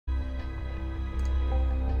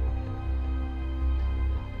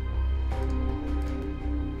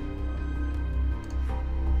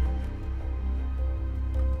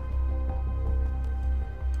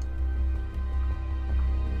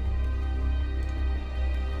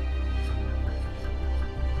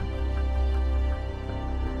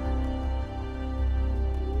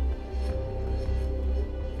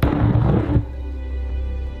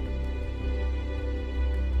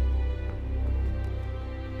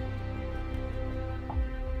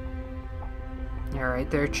You alright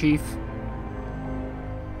there, Chief?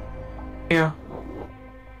 Yeah.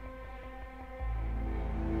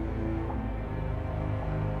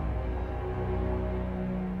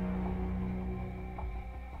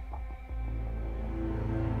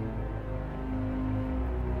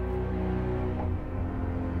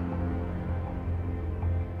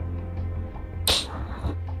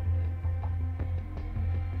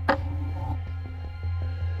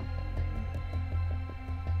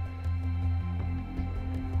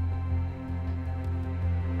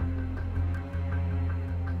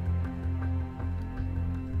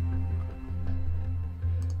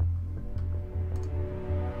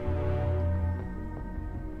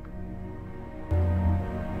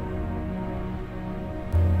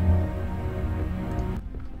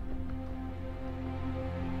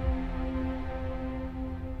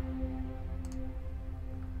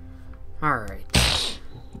 Alright.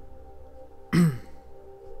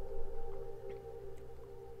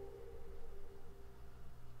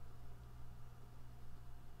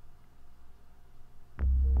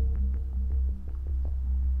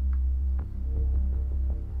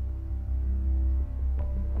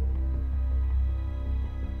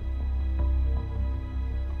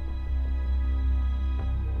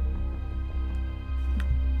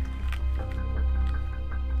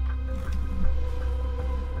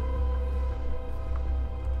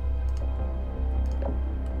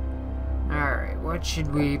 Alright, what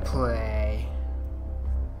should we play?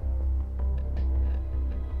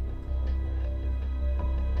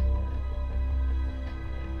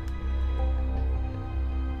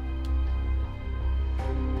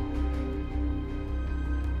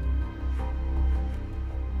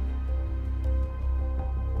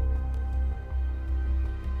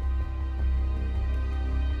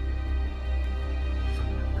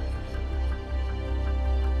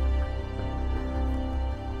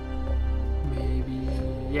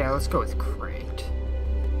 Yeah, let's go with Cranked.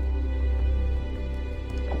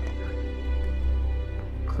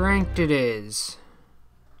 Cranked it is.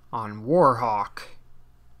 On Warhawk.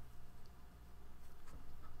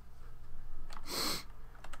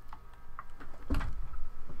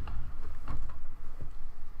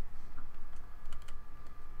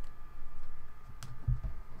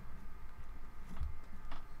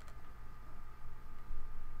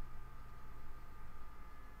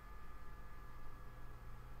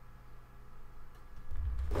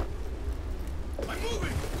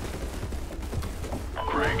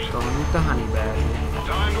 Going with the honey badger.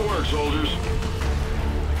 Time to work, soldiers.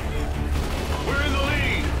 We're in the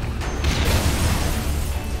lead.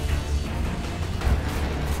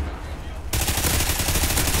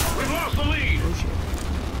 We've lost the lead. Oh, shit.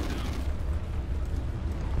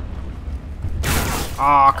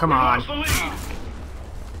 Aw, come on. Lost the lead.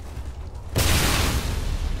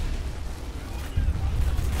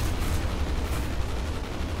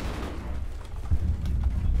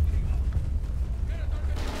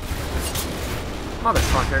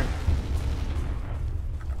 Motherfucker.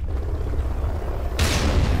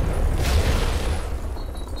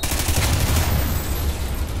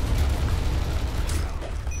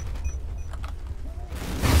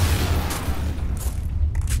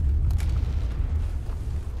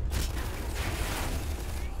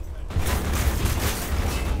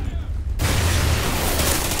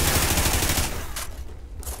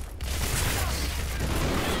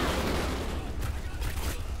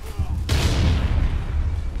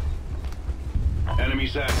 Enemy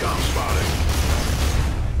SATCOM spotted.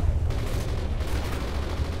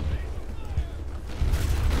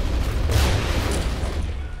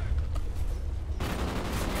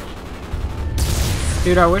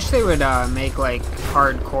 Dude, I wish they would make like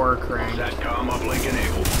hardcore Cranked. SATCOM uplink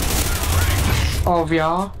enabled. Oh,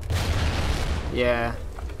 yeah. Yeah.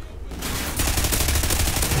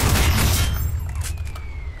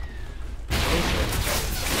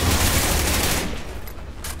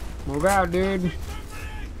 Move out, dude.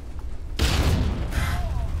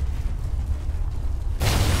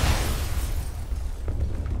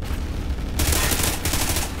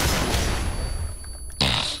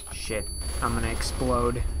 Shit, I'm gonna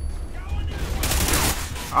explode.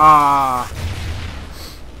 Ah.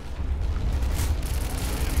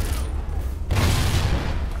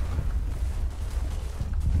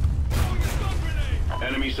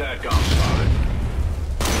 Enemy SATCOM spotted.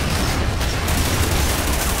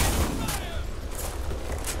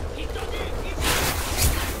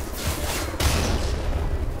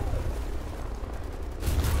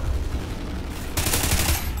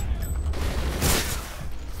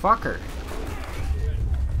 Fucker.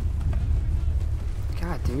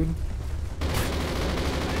 God, dude.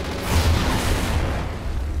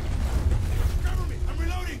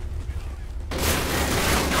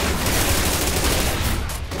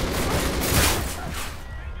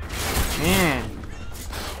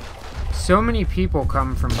 So many people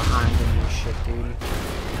come from behind in this shit, dude.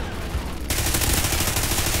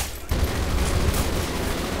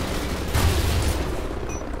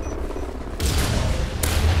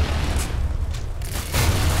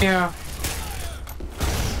 Yeah.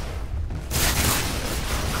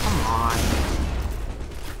 Come on.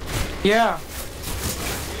 Yeah.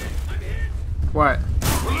 What?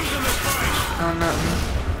 Oh,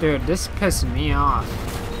 nothing. Dude, this is pissing me off.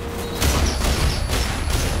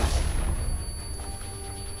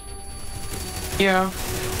 Yeah.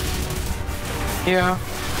 Yeah.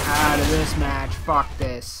 Out of this match. Fuck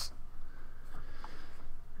this.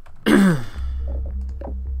 No,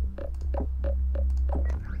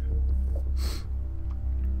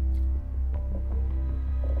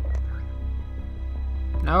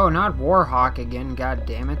 not Warhawk again, god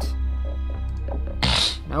damn it.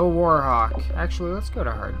 No Warhawk. Actually, let's go to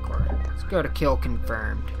hardcore. Let's go to kill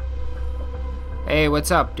confirmed. Hey, what's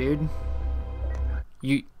up, dude?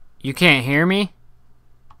 You can't hear me?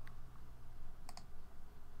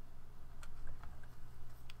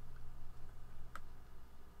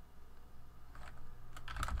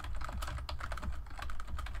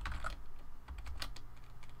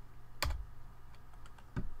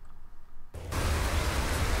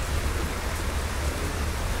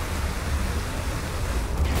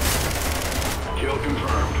 Kill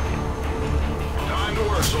confirmed. Time to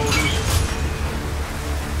work, soldiers.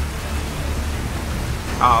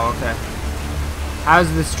 Oh, okay.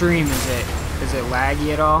 How's the stream? Is it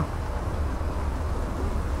laggy at all?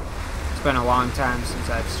 It's been a long time since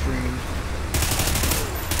I've streamed.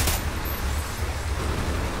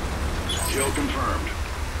 Kill confirmed.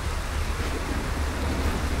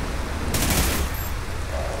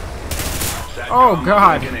 Oh, SATCOM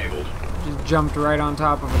God. uplink enabled. Just jumped right on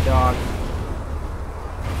top of a dog.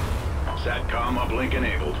 SATCOM uplink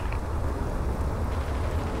enabled.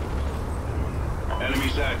 Enemy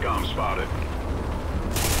SATCOM spotted.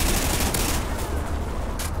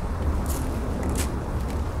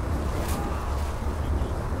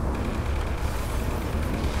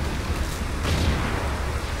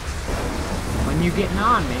 When you getting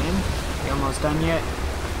on, man? You almost done yet?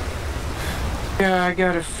 Yeah, I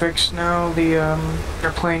got it fixed now. The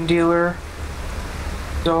airplane dealer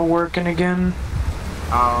is all working again.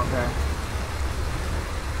 Oh, okay.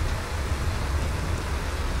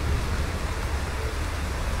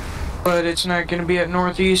 But it's not gonna be at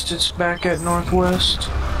northeast, it's back at northwest.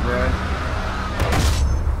 Right.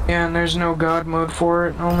 Yeah, and there's no God mode for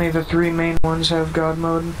it. Only the 3 main ones have God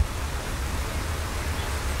mode.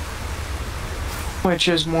 Which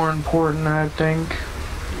is more important, I think.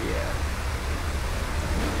 Yeah.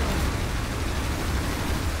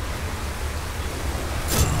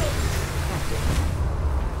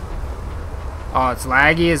 Oh, it's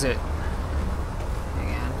laggy, is it?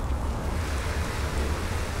 Again.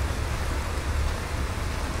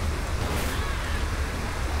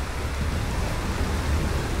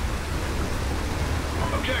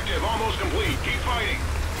 Objective almost complete. Keep fighting.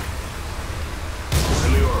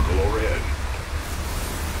 Friendly Oracle overhead.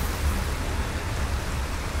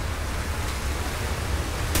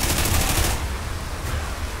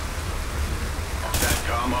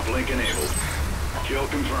 SATCOM uplink enabled. Kill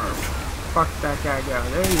confirmed. Fuck that guy go.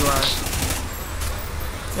 There you are.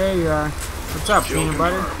 There you are. What's up, Kill peanut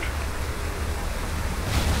butter? confirmed.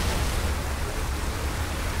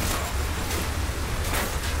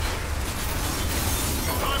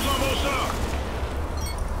 Time's almost up.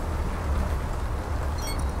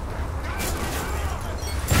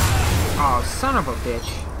 Oh, son of a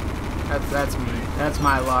bitch. That's me. That's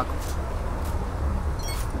my luck.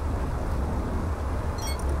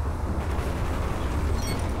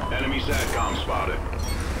 Enemy SATCOM spotted.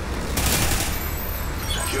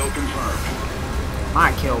 Kill confirmed.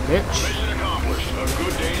 My kill, bitch. Mission accomplished. A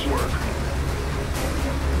good day's work.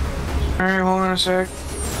 Alright, hold on a sec.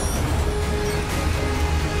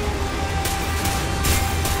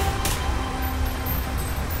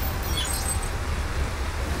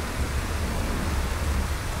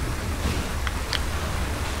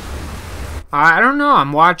 I don't know.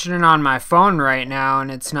 I'm watching it on my phone right now,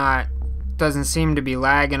 and it's not. Doesn't seem to be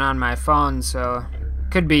lagging on my phone, so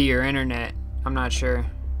could be your internet. I'm not sure.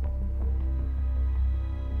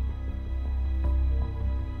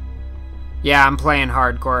 Yeah, I'm playing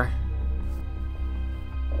hardcore.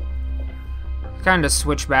 Kind of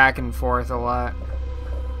switch back and forth a lot.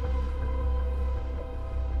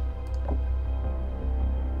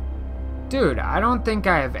 Dude, I don't think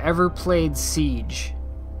I have ever played Siege.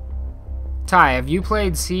 Ty, have you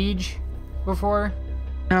played Siege before?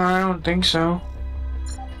 No, I don't think so.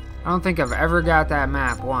 I don't think I've ever got that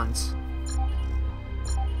map once.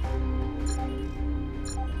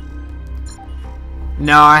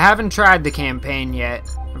 No, I haven't tried the campaign yet.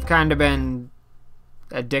 I've kind of been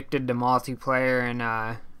addicted to multiplayer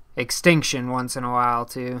and Extinction once in a while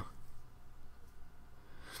too.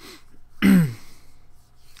 I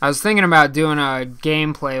was thinking about doing a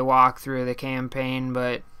gameplay walkthrough of the campaign,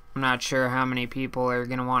 but I'm not sure how many people are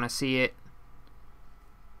going to want to see it.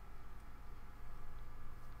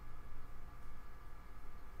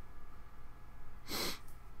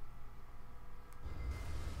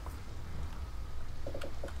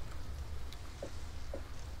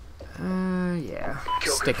 Yeah.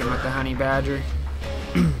 Sticking with the honey badger.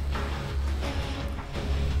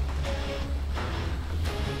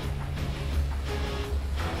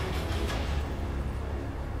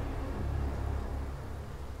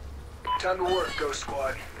 Time to work, Ghost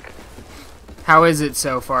Squad. How is it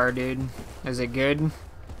so far, dude? Is it good?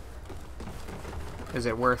 Is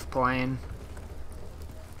it worth playing?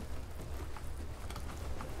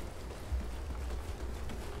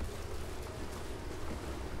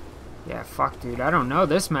 Yeah, fuck, dude. I don't know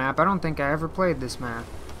this map. I don't think I ever played this map.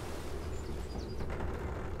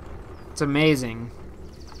 It's amazing.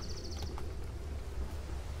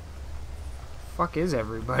 Fuck is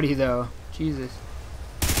everybody, though? Jesus.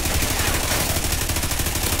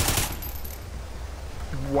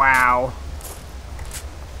 Wow.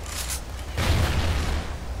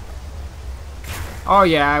 Oh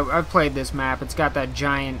yeah, I've played this map. It's got that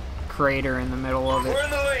giant crater in the middle of it. We're in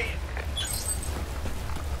the lead.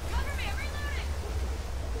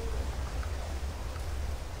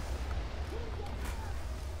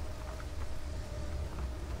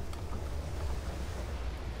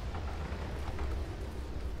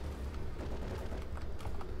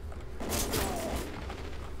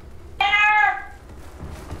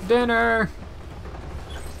 Dinner!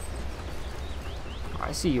 Oh,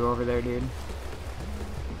 I see you over there, dude.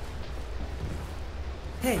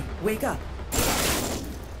 Hey, wake up.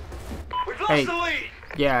 We've lost Hey. the lead.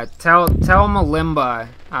 Yeah, tell Malimba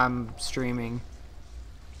I'm streaming.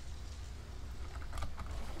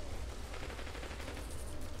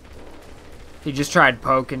 He just tried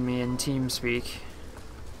poking me in TeamSpeak.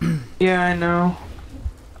 Yeah, I know.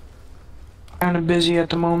 Kinda busy at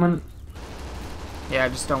the moment. Yeah, I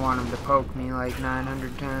just don't want him to poke me like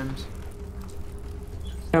 900 times.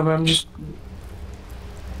 Yeah, but I'm just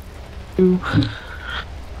do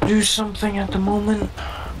something at the moment.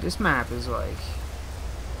 This map is like...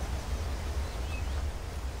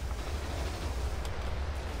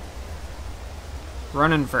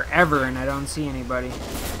 running forever and I don't see anybody.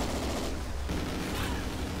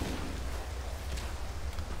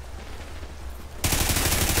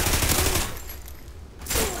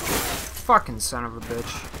 Fucking son of a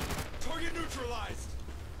bitch. Target neutralized.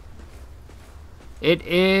 It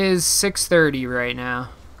is 6:30 right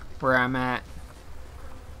now, where I'm at.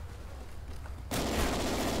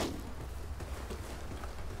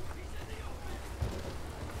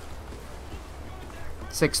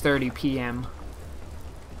 (6:30 p.m.)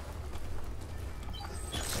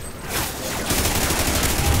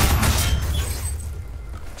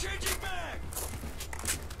 Changing back.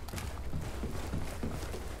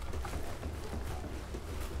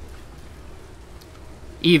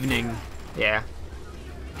 Evening, yeah.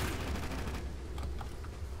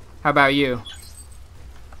 How about you?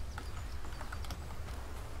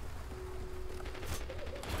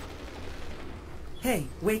 Hey,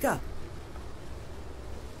 wake up.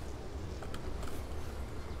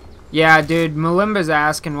 Yeah, dude, Malimba's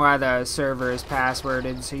asking why the server is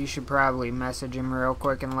passworded, so you should probably message him real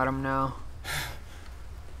quick and let him know.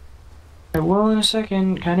 Well, in a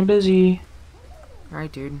second. Kinda busy.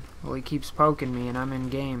 Alright, dude. Well, he keeps poking me and I'm in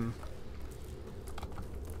game.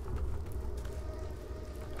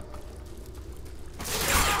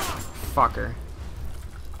 Fucker.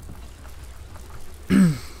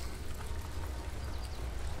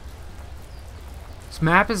 This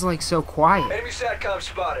map is like so quiet. Enemy SATCOM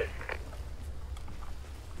spotted.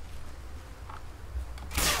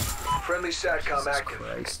 Friendly SATCOM Jesus active.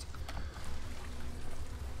 Christ.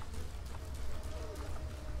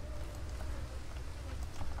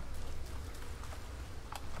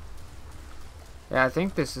 Yeah, I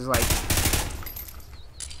think this is like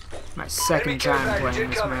my second time playing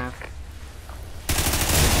this map.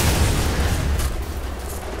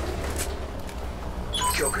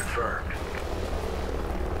 Kill confirmed.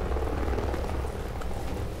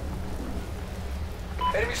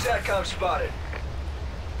 Enemy SATCOM spotted.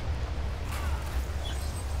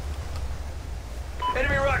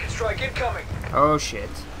 Enemy rocket strike incoming. Oh shit.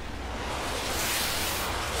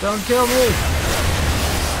 Don't kill me!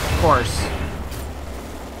 Of course.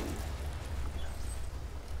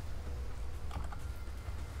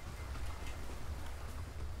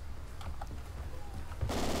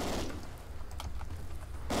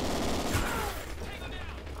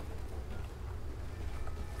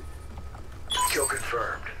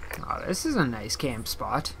 confirmed. Oh, this is a nice camp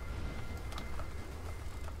spot.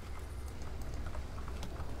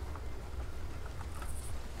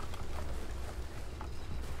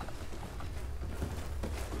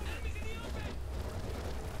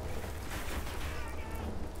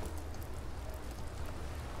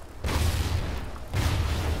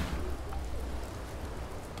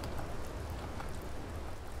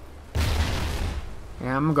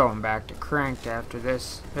 Yeah, I'm going back to cranked after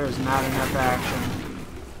this. There's not enough action.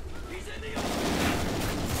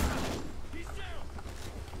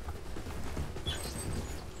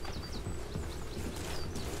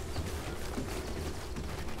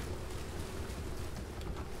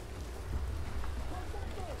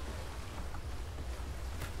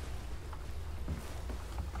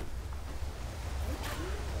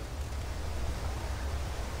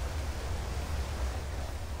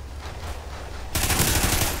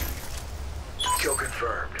 Kill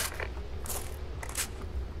confirmed.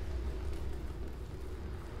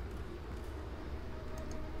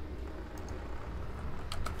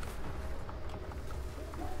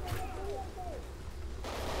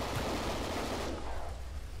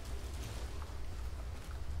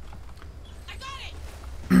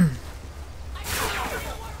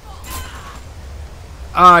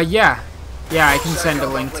 Yeah. Yeah, I can send a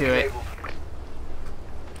link to it.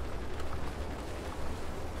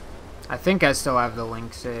 I think I still have the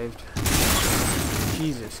link saved.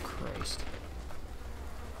 Jesus Christ.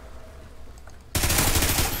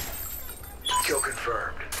 Kill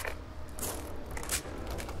confirmed.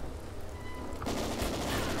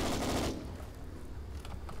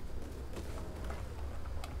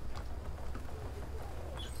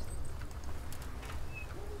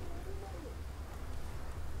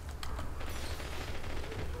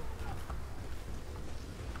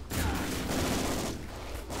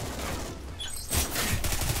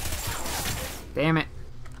 Damn it.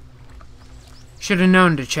 Should have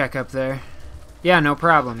known to check up there. Yeah, no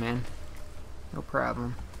problem, man. No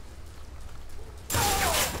problem.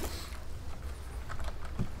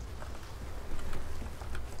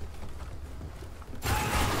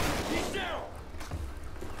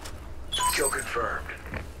 Kill confirmed.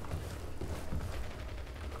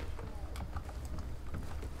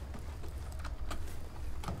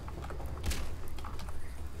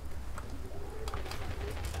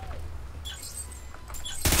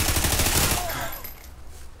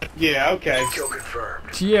 Yeah, okay. Kill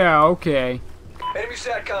confirmed. Yeah, okay. Enemy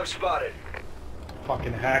SATCOM spotted.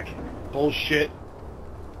 Fucking hack. Bullshit.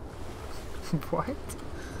 What?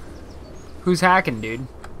 Who's hacking, dude?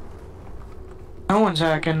 No one's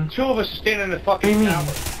hacking. Two of us are standing in the What do you fucking mean?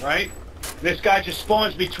 tower, right? This guy just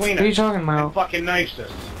spawns between What are you us talking and about? fucking knifes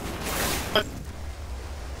us.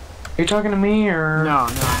 Are you talking to me or? No,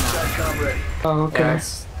 no, no. SATCOM ready. Oh, okay. Yeah,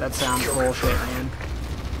 that sounds bullshit, man.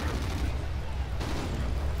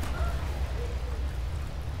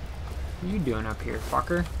 What are you doing up here,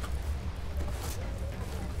 fucker?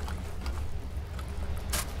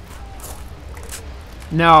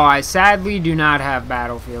 No, I sadly do not have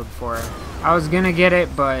Battlefield 4. I was gonna get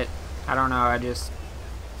it, but I don't know, I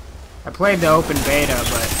played the open beta,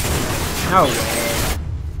 but no way.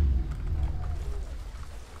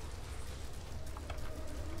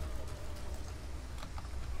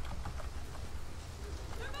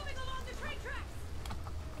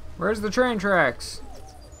 Where's the train tracks?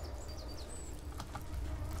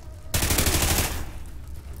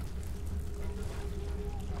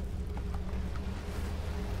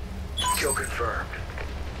 Kill confirmed.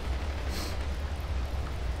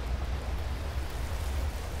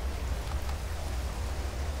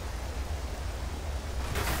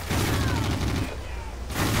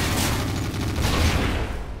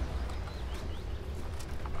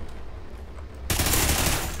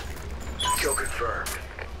 Kill confirmed.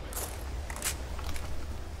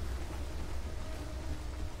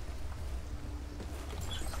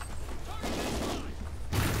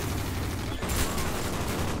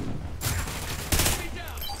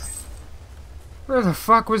 Where the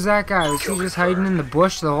fuck was that guy? Was he just hiding in the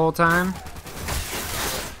bush the whole time?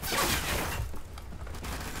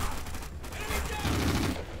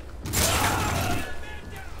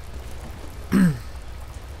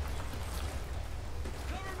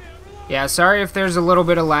 Yeah, sorry if there's a little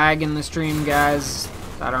bit of lag in the stream, guys.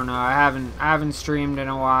 I don't know. I haven't streamed in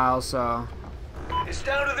a while, so It's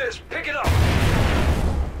down to this. Pick it up.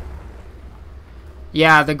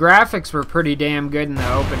 yeah, the graphics were pretty damn good in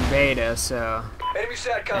the open beta, so Enemy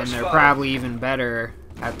SATCOM and they're spotted. probably even better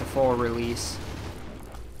at the full release.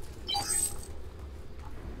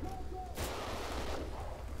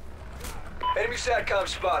 Enemy SATCOM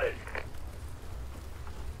spotted.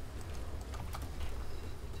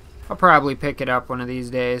 I'll probably pick it up one of these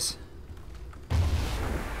days.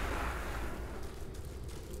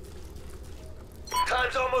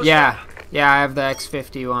 Time's almost Yeah, up. yeah, I have the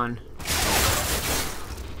X51.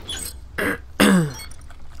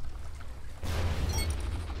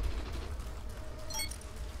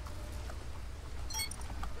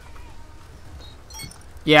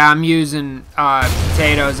 Yeah, I'm using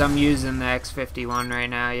potatoes. I'm using the X51 right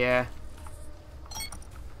now. Yeah.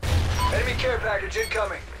 Enemy care package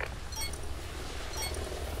incoming.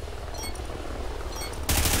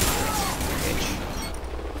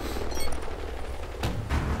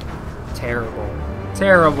 Terrible,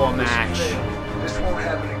 terrible match. This won't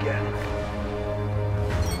happen again.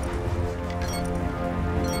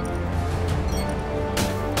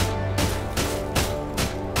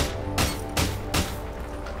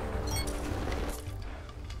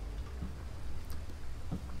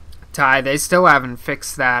 Ty, they still haven't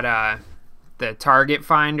fixed that the target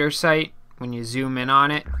finder site when you zoom in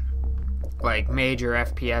on it. Like major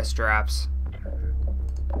FPS drops.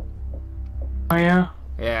 Oh yeah?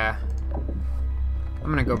 Yeah. I'm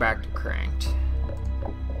gonna go back to cranked.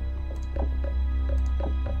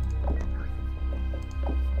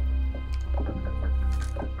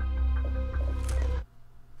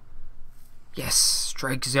 Yes,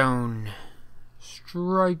 strike zone.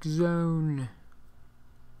 Strike zone.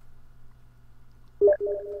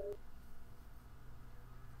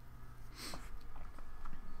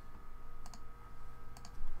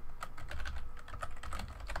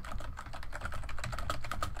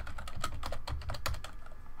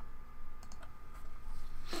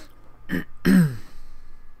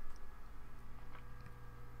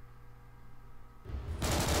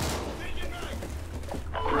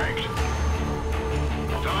 Cranked.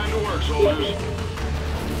 Time to work, soldiers.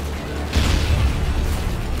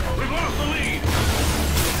 We've lost the lead.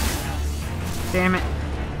 Damn it.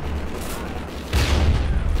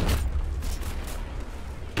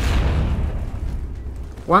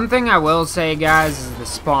 One thing I will say, guys, is the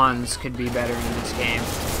spawns could be better in this game.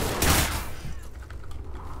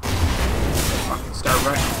 Fucking start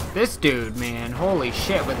running. This dude, man, holy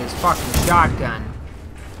shit, with his fucking shotgun.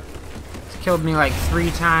 He's killed me like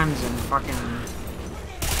 3 times and fucking...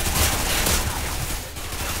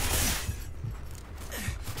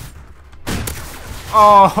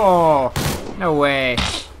 Oh, no way.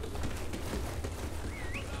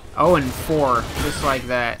 0-4, just like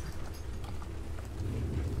that.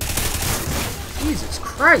 Jesus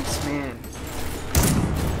Christ, man.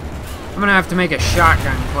 I'm gonna have to make a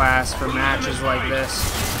shotgun class for matches like this.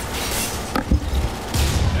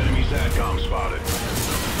 Enemy SATCOM spotted.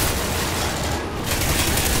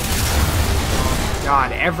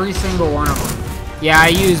 God, every single one of them. Yeah, I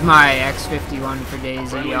use my X51 for Daisy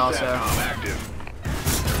Friendly also. SATCOM active.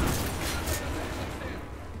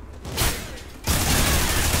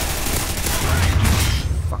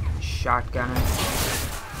 Fucking shotgunner.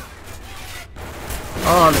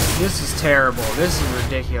 Oh, this is terrible. This is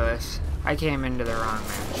ridiculous. I came into the wrong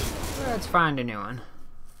match. Let's find a new one.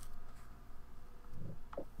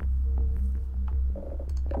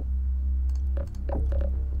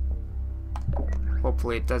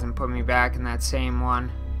 Hopefully it doesn't put me back in that same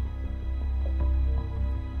one.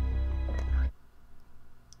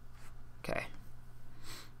 Okay.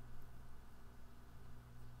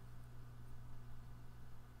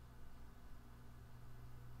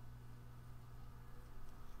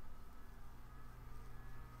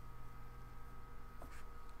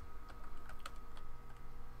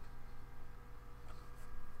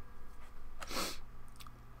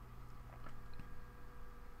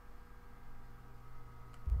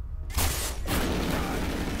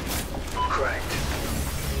 Cranked.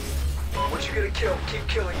 Once you get a kill, keep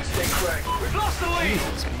killing and stay cranked. We've lost the lead.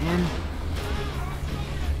 Jesus, man.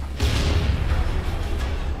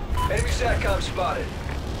 Enemy SATCOM spotted.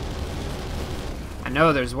 I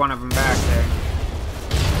know there's one of them back there.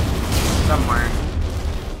 Somewhere.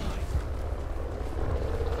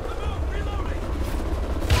 We're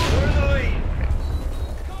in the lead.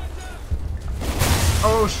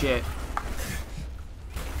 Oh shit.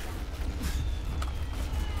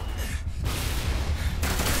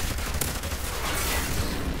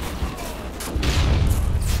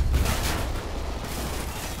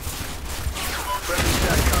 Friendly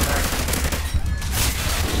SATCOM active.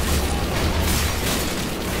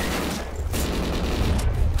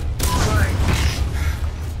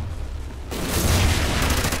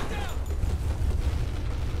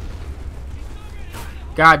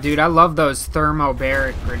 God, dude, I love those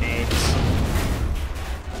thermobaric grenades.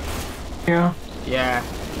 Yeah. Yeah.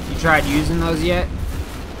 You tried using those yet?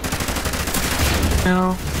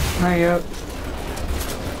 No, not yet.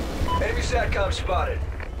 Enemy SATCOM spotted.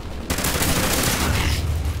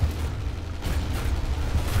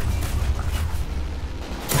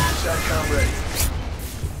 SATCOM ready.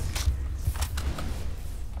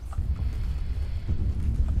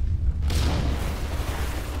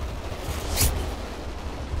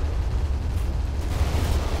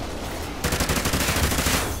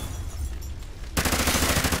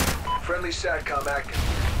 Friendly SATCOM active.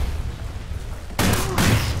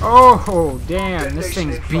 Oh, damn, this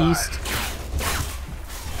thing's beast.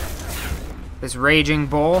 This raging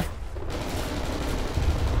bull.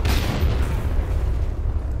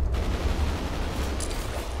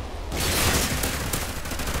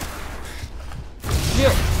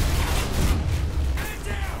 Shit.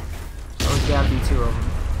 Oh, there's gotta be two of them.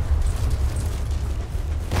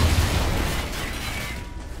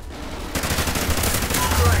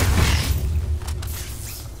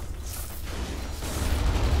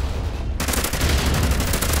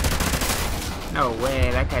 No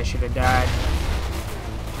way, that guy should have died.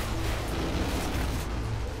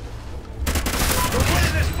 We're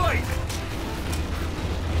winning this fight!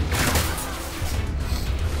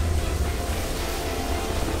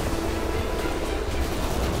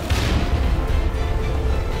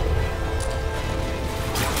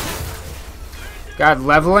 God,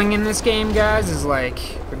 leveling in this game, guys, is like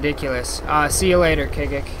ridiculous. See you later,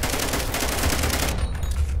 Kigik.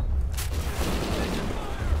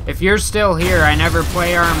 If you're still here, I never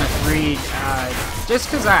play Arma 3, just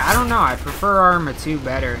because I don't know, I prefer Arma 2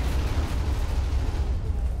 better.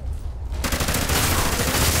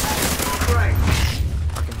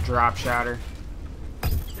 Fucking drop shotter.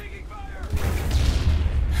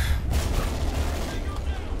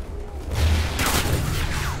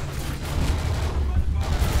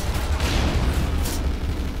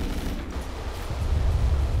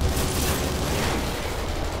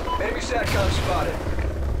 Enemy SATCOM spotted.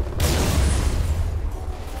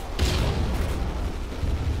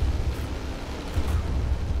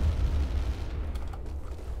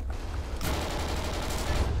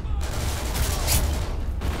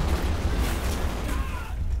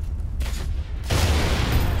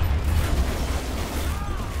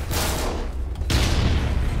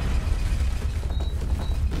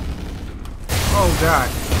 Oh god.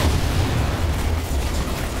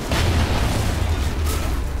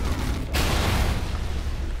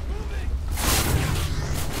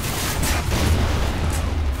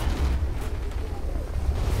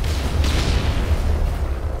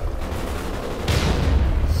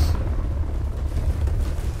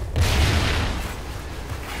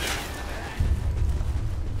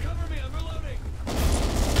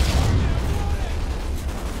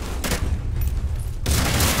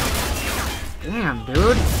 Damn,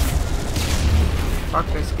 dude. Fuck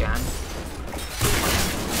this gun.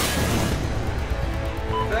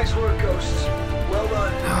 Nice work, Ghosts. Well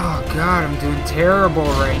done. Oh god, I'm doing terrible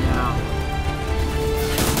right now.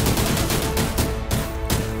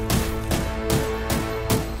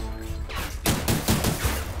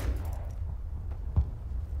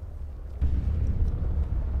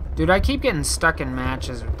 Dude, I keep getting stuck in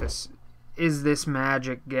matches with this. Is this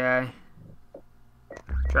magic guy?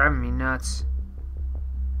 Driving me nuts.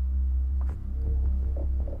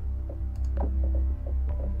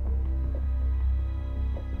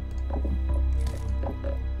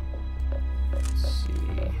 Let's see.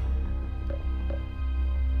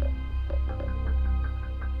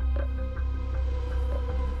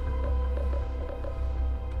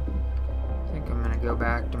 I think I'm gonna go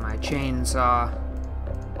back to my chainsaw.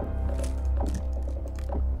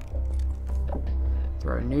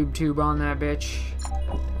 Throw a noob tube on that bitch.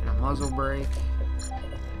 And a muzzle brake.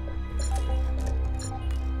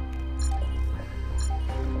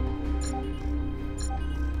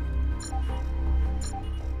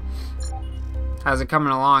 How's it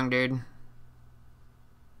coming along, dude?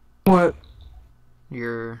 What?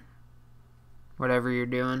 Whatever you're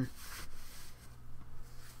doing.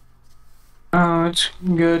 It's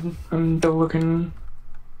good. I'm still looking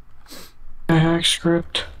at a hack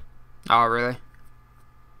script. Oh, really?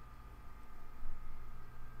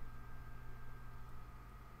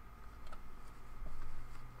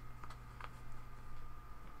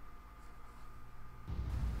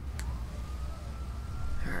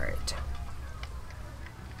 Alright.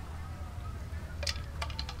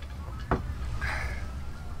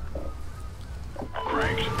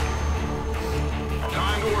 Cranked.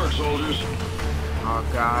 Time to work, soldiers. Oh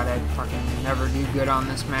god, I'd fucking never do good on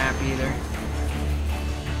this map either.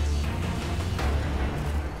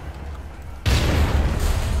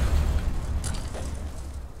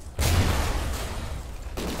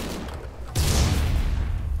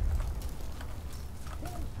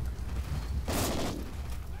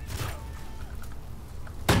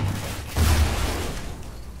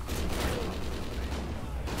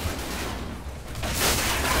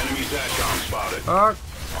 Fuck.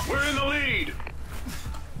 We're in the lead.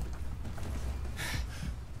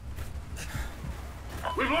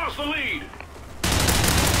 We've lost the lead.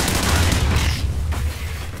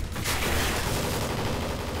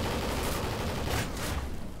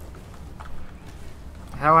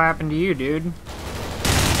 The hell happened to you, dude? We're in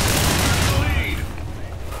the lead.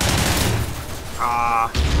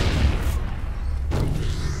 Ah.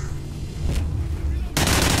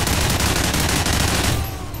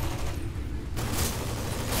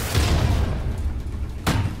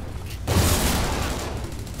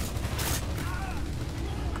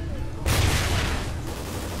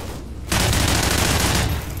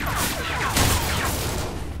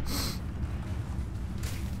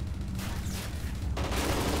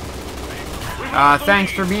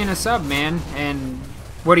 Thanks for being a sub, man. And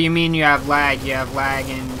what do you mean you have lag? You have lag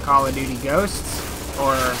in Call of Duty Ghosts?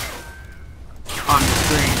 Or on the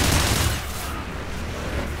screen?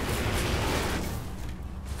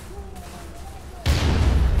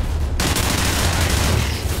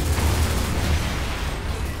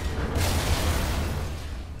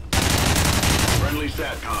 Friendly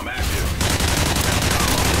SATCOM active.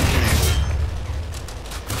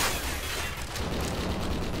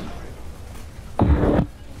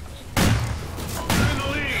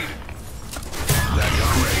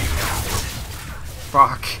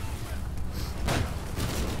 Fuck.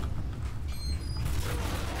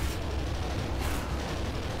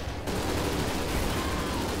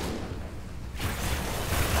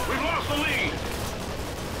 We've lost the lead.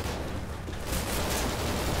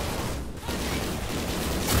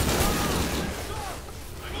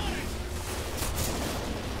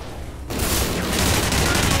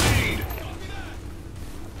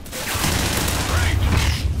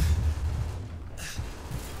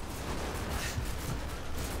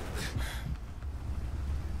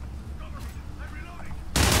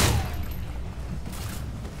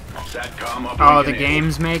 SATCOM up. Oh, the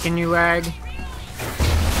game's making you lag?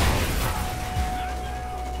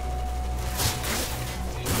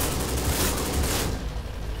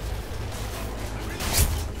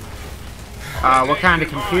 What kind of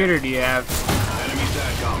computer do you have? Enemy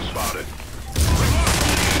SATCOM spotted.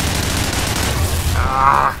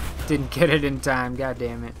 Ah, didn't get it in time, god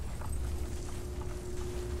damn it.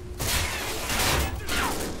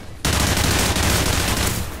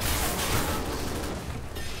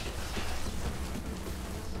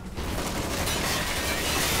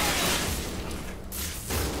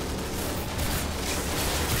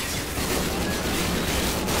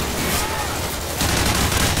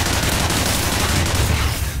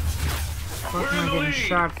 What am I getting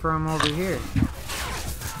shot from over here?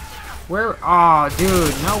 Where? Oh,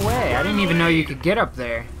 dude, no way. I didn't even know you could get up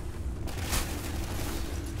there.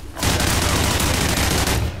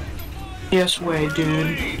 Yes way,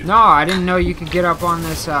 dude. No, I didn't know you could get up on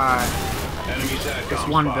this, Enemy this SATCOM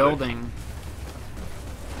one spotted. building.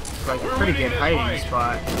 It's like a pretty good hiding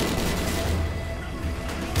spot.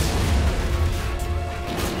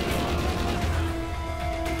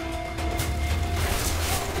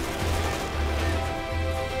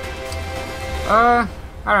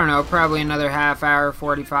 I don't know, probably another half hour,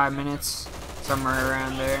 45 minutes, somewhere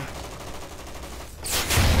around there.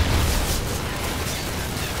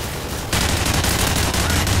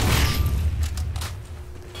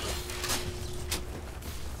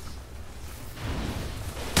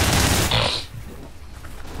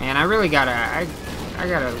 Man, I really gotta, I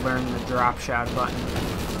gotta learn the drop shot button.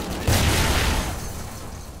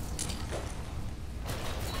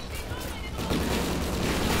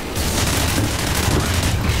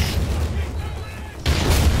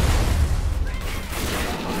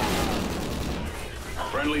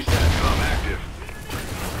 Friendly SATCOM active.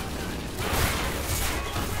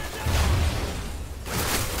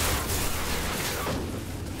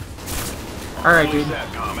 Alright, Friendly dude.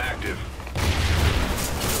 SATCOM active.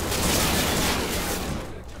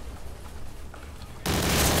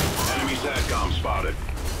 Enemy SATCOM spotted.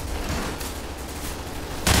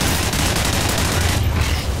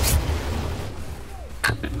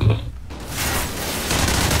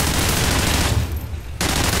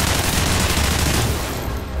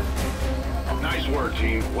 Nice work,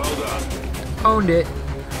 team. Well done. Owned it.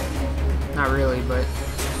 Not really, but...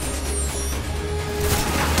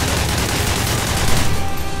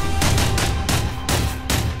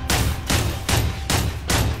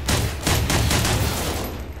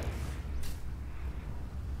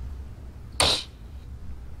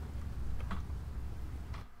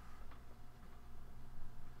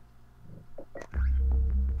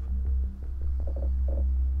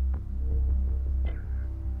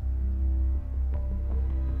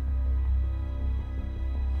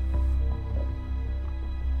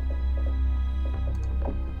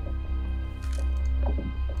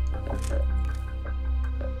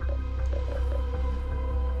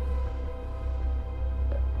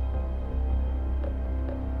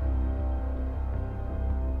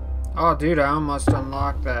 Oh, dude, I almost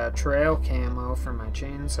unlocked the trail camo for my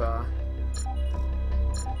chainsaw.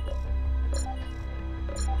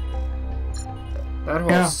 That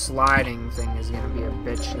whole sliding thing is gonna be a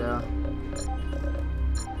bitch, though.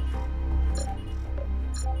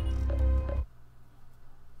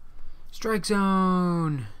 Strike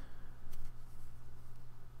zone!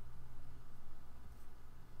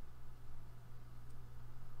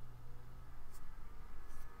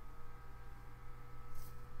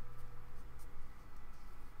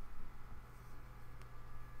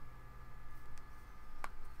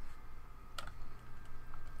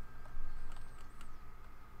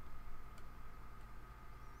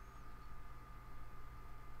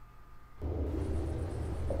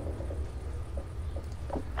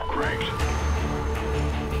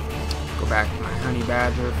 Go back to my honey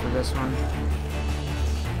badger for this one.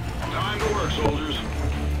 Time to work, soldiers.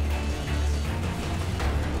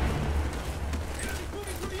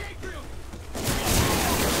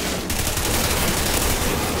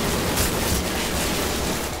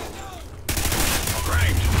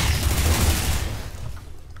 Cranked.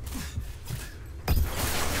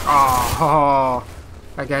 Oh,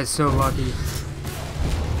 that guy's so lucky.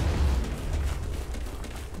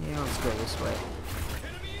 Yeah, let's go this way.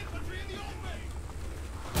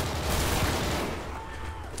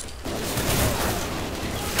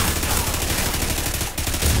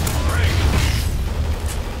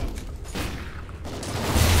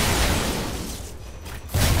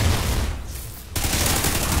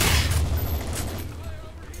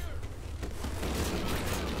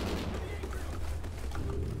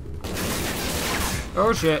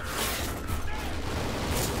 Oh shit.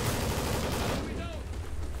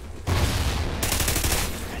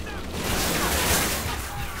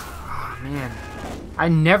 Oh man. I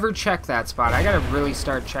never check that spot. I gotta really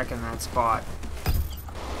start checking that spot.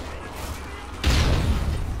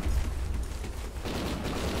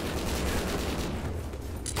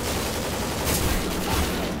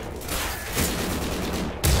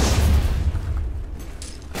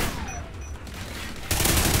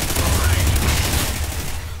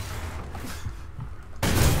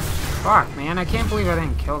 Fuck, man, I can't believe I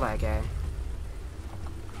didn't kill that guy.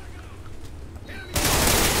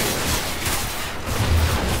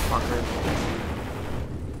 Fucker.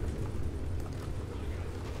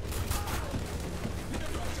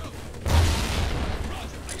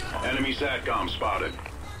 Enemy SATCOM spotted.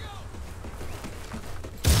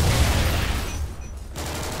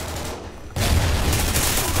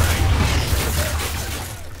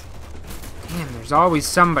 Damn, there's always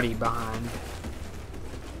somebody behind.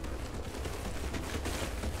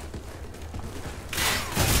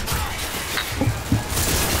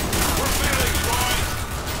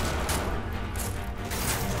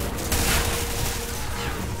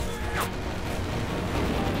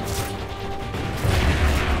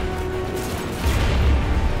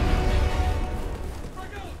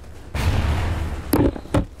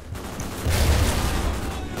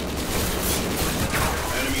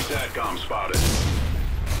 SATCOM spotted.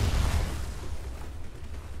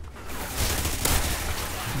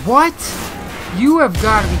 What? You have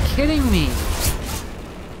got to be kidding me.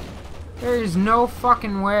 There is no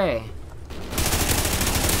fucking way.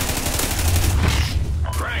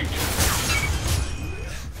 Cranked.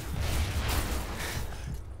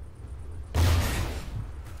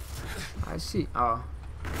 I see. Oh.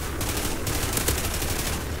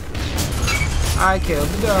 I killed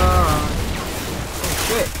the dog. Oh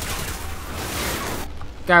shit.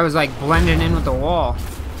 Guy was like blending in with the wall.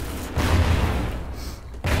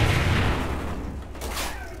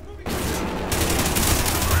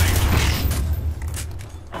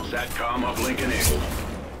 SATCOM uplink enabled.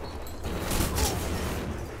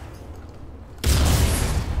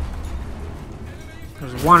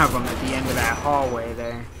 There's one of them at the end of that hallway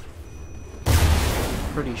there.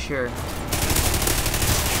 Pretty sure.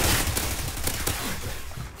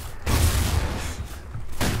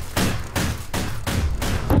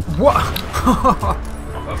 What?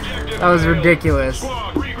 That was ridiculous.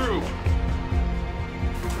 Squad, regroup.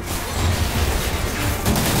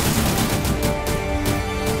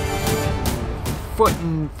 Foot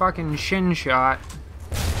and fucking shin shot.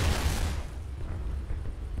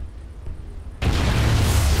 But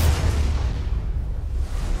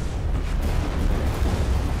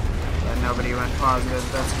nobody went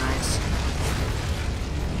positive, that's nice.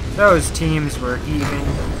 Those teams were even.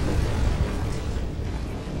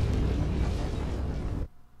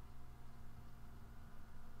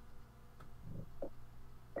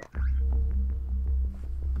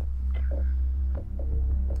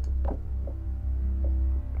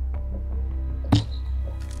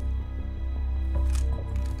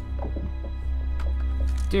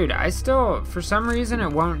 Dude, I still, for some reason, it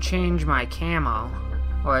won't change my camo.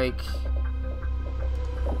 Like,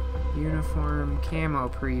 uniform camo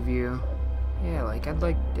preview. Yeah, like, I'd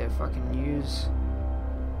like to fucking use...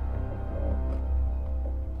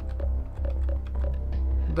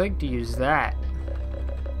 I'd like to use that.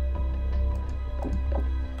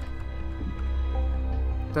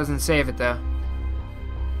 Doesn't save it, though.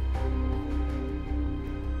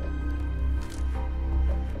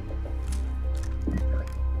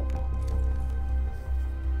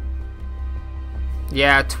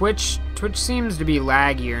 Yeah, Twitch seems to be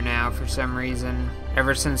laggier now for some reason,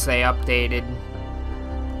 ever since they updated.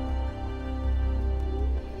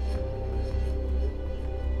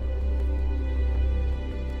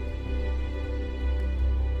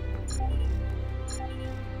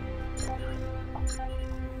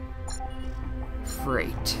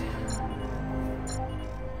 Freight.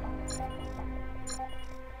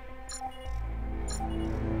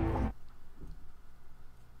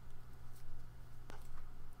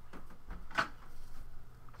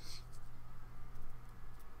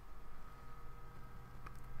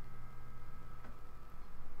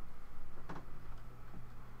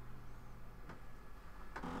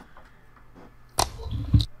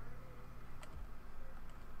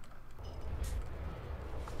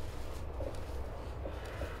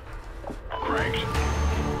 Cranked.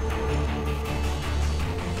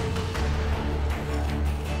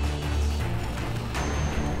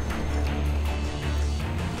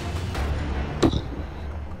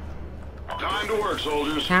 Time to work,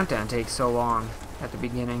 soldiers. Countdown takes so long at the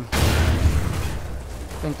beginning. I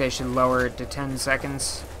think they should lower it to 10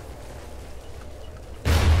 seconds.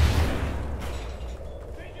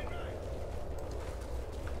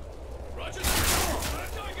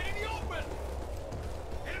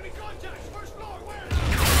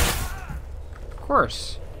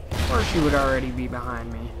 Of course you would already be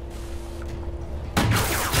behind me.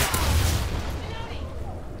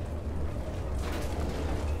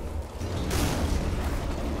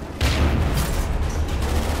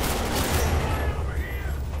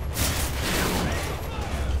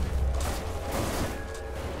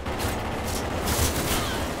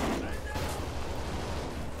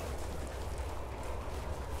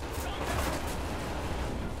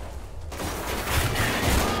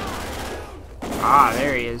 Ah,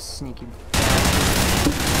 there he is, sneaky.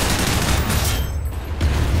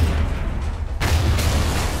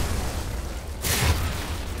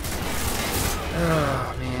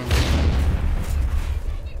 Oh, man.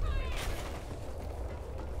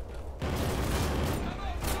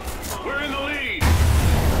 We're in the lead.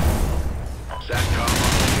 SATCOM.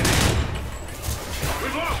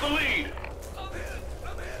 We've lost the lead.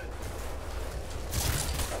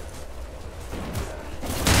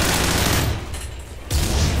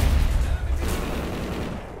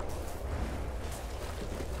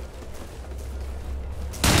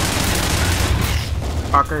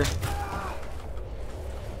 Fucker.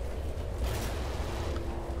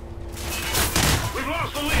 We've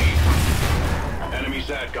lost the lead. Enemy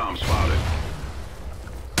SATCOM spotted.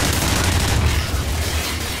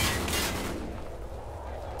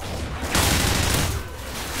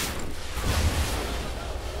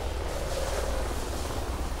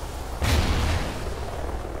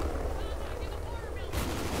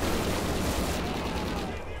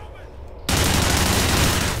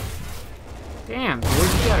 Damn, dude, you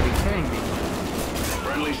gotta be kidding me.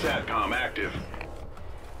 Friendly SATCOM active.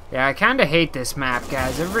 Yeah, I kinda hate this map,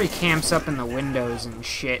 guys. Everybody camps up in the windows and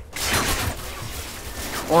shit.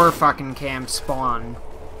 Or fucking camp spawn.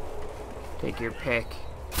 Take your pick.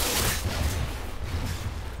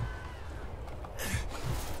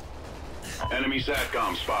 Enemy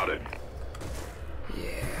SATCOM spotted.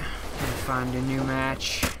 Yeah, gonna find a new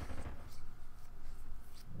match.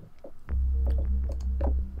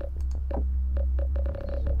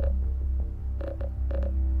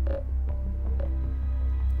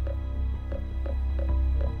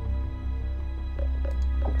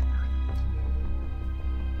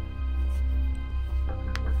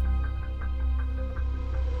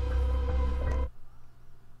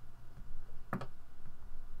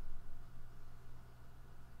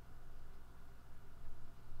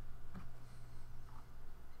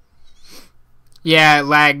 Yeah, it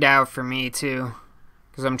lagged out for me too.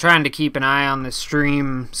 Because I'm trying to keep an eye on the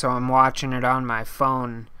stream, so I'm watching it on my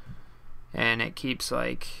phone. And it keeps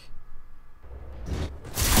like...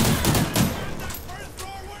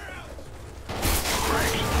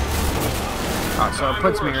 Oh, so it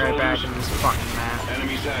puts me right back in this fucking map.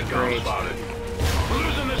 Enemy SATCOM Great. spotted. We're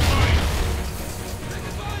losing this fight.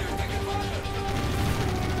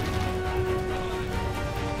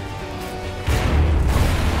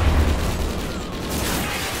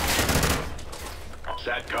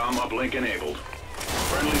 Uplink enabled.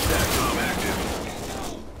 Friendly SATCOM active.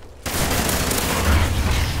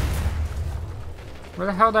 Where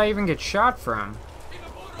the hell did I even get shot from?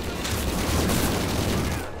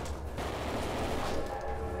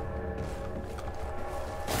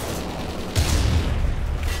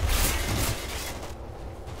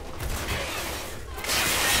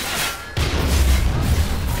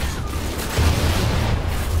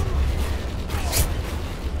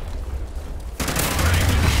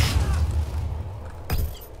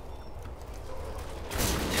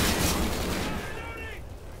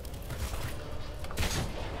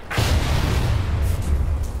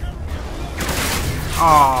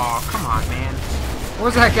 Oh, come on, man. What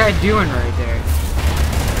was that guy doing right there?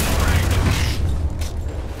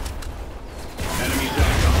 Enemy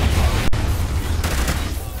SATCOM.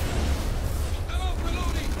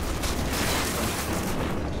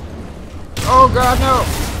 Oh god, no!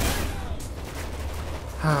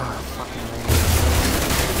 Oh, fucking man.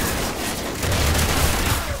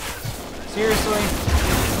 Seriously?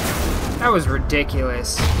 That was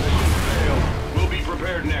ridiculous. We'll be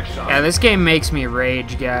prepared next time. Yeah, this game makes me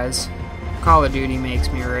rage, guys. Call of Duty makes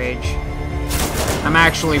me rage. I'm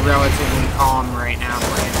actually relatively calm right now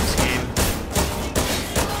playing this game.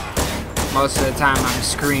 Most of the time I'm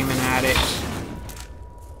screaming at it.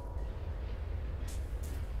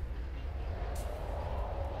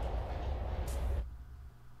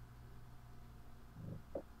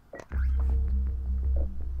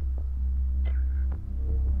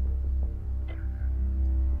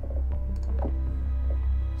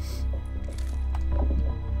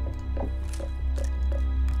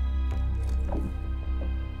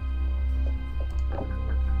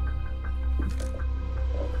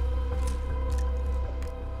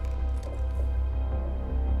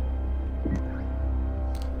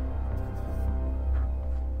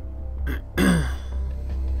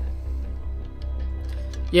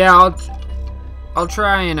 Yeah, I'll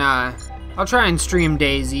try and stream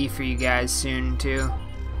DayZ for you guys soon too.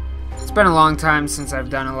 It's been a long time since I've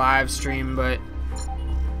done a live stream, but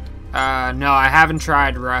no, I haven't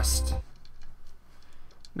tried Rust.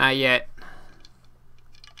 Not yet.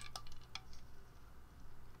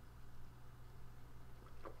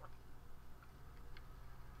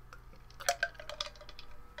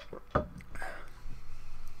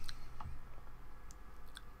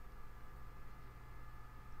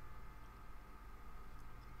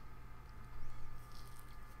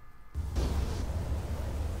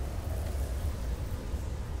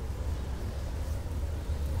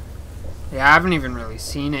 Yeah, I haven't even really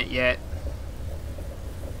seen it yet.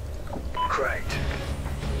 Cracked.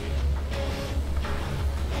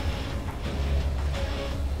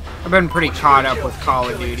 I've been pretty caught up with Call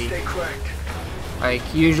of Duty. Stay cracked. Like,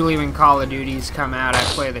 usually when Call of Duties come out, I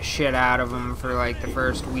play the shit out of them for like the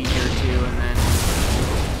first week or two, and then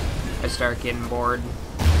I start getting bored.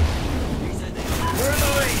 We're in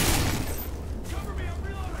the lead.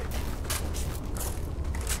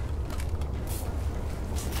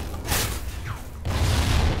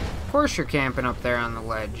 Of course you're camping up there on the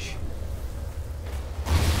ledge.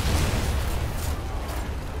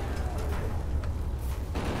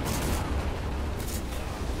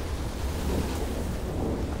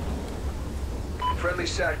 Friendly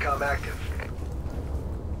SATCOM active.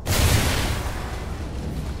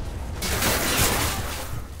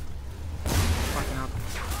 Fucking up.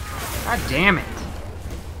 God damn it.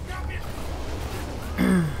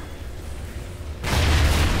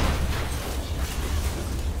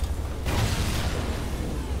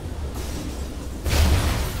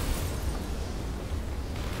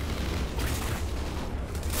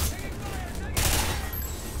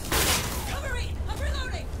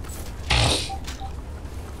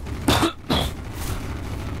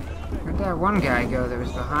 Where'd that one guy go that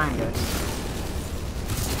was behind us?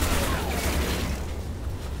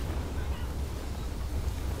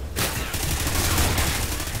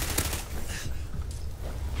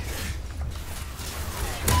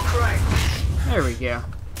 There we go.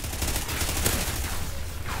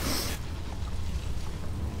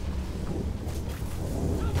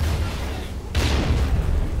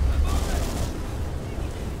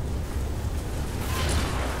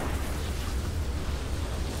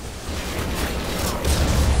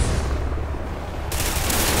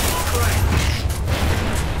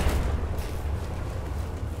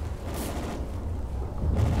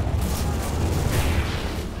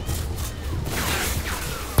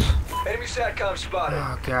 Enemy SATCOM spotted.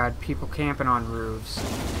 Oh god, people camping on roofs.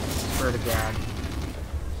 Swear to God.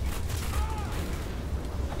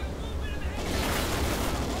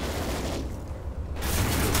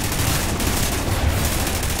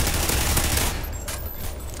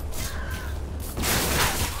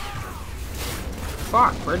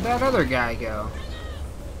 fuck? Where'd that other guy go?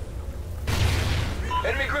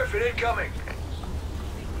 Enemy Griffin incoming.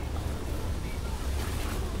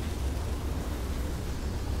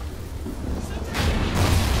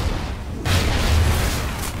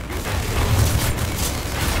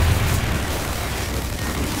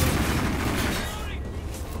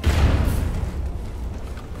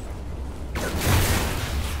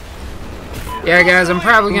 Yeah, guys, I'm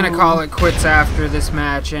probably gonna call it quits after this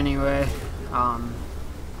match anyway.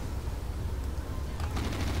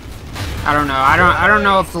 I don't know. I don't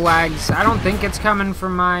know if the lags. I don't think it's coming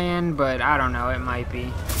from my end, but I don't know. It might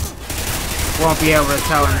be. Won't be able to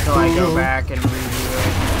tell until I go back and review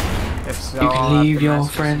it. If so, You I'll can have leave to your mess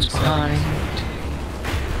with friends some settings. behind.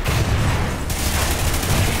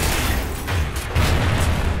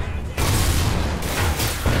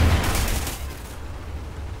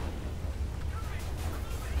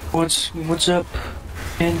 What's up,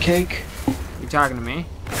 pancake? You talking to me?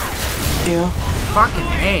 Yeah. Fucking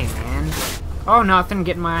A, man. Oh, nothing.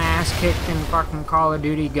 Getting my ass kicked in fucking Call of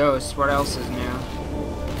Duty Ghosts. What else is new?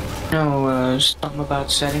 No, something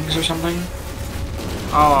about settings or something?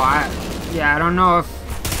 Oh, I don't know if...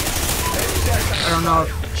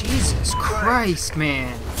 Jesus Christ,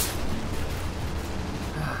 man.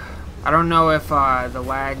 I don't know if the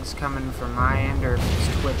lag's coming from my end or if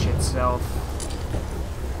it's Twitch itself.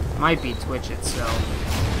 Might be Twitch itself.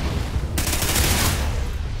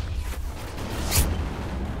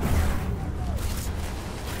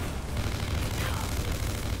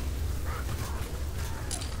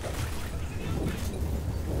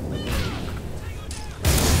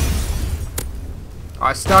 Oh,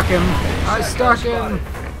 I stuck him. I stuck him.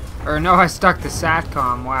 Or no, I stuck the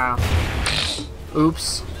SATCOM. Wow.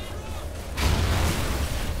 Oops.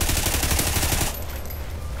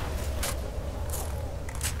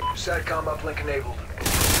 SATCOM uplink enabled.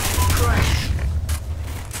 Crash.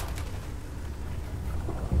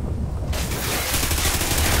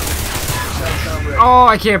 SATCOM ready. Oh,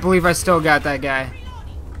 I can't believe I still got that guy.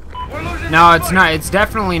 No, it's not. It's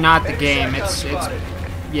definitely not the game. It's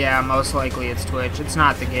yeah, most likely it's Twitch. It's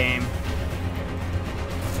not the game.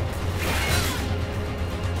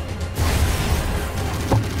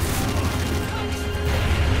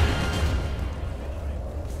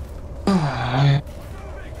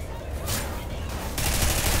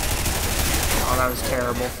 Oh, that was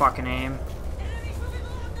terrible fucking aim.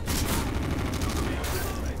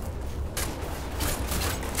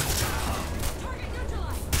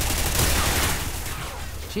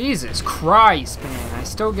 Jesus Christ, man. I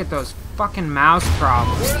still get those fucking mouse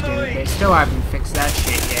problems, dude. They still haven't fixed that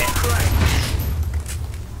shit yet.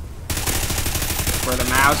 Where the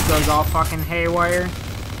mouse goes all fucking haywire.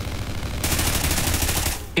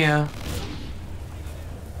 Yeah.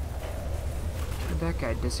 Where'd that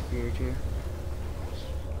guy disappear to?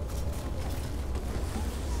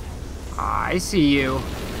 Ah, I see you.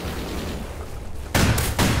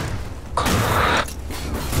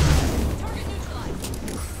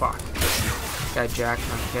 Fuck. Guy jacked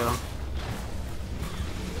my kill.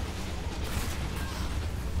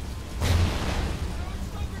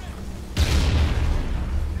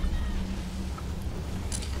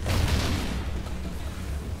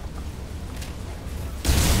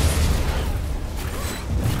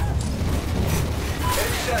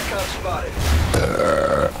 Enemy SATCOM spotted.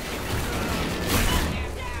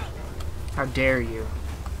 How dare you?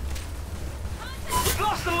 We've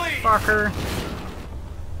lost the lead. Fucker.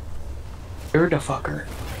 You're the fucker.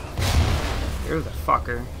 You're the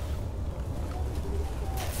fucker.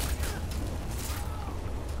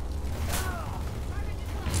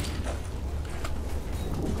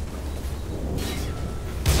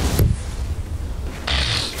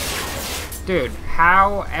 Dude,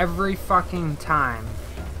 how every fucking time?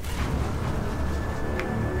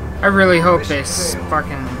 I really hope they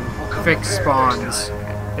fucking fix spawns.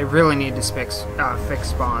 They really need to fix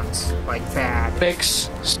spawns, like bad. Fix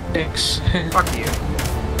sticks. Fuck you.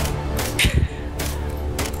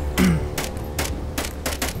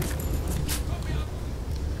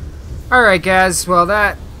 Alright guys, well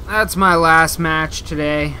that's my last match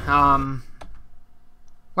today.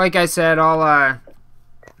 Like I said, I'll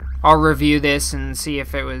review this and see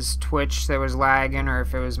if it was Twitch that was lagging or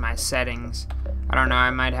if it was my settings. I don't know, I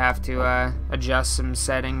might have to adjust some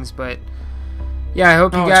settings, but yeah, I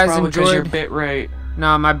hope you guys it's enjoyed. your bit rate.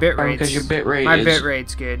 No, my bit rate. Because your bit rate my is... bit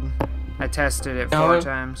rate's good. I tested it No, 4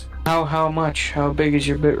 times. How much? How big is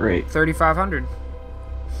your bit rate? 3,500.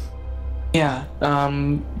 Yeah,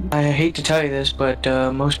 I hate to tell you this, but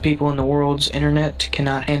most people in the world's internet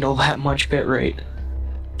cannot handle that much bit rate.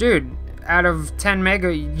 Dude, out of 10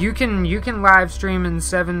 mega, you can live stream in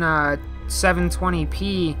 7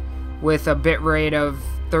 720p with a bitrate of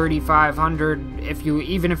 3500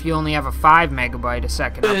 even if you only have a 5 megabyte a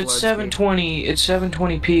second upload It's speed. 720. It's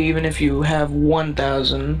 720p even if you have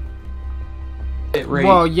 1000 bit rate.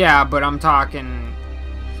 Well, yeah, but I'm talking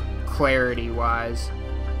clarity-wise.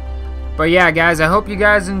 But yeah, guys, I hope you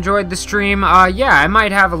guys enjoyed the stream. Yeah, I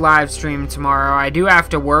might have a live stream tomorrow. I do have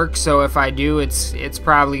to work, so if I do, it's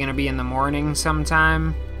probably gonna be in the morning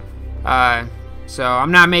sometime. So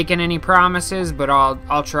I'm not making any promises, but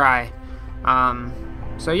I'll try.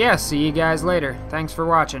 So yeah, see you guys later. Thanks for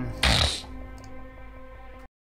watching.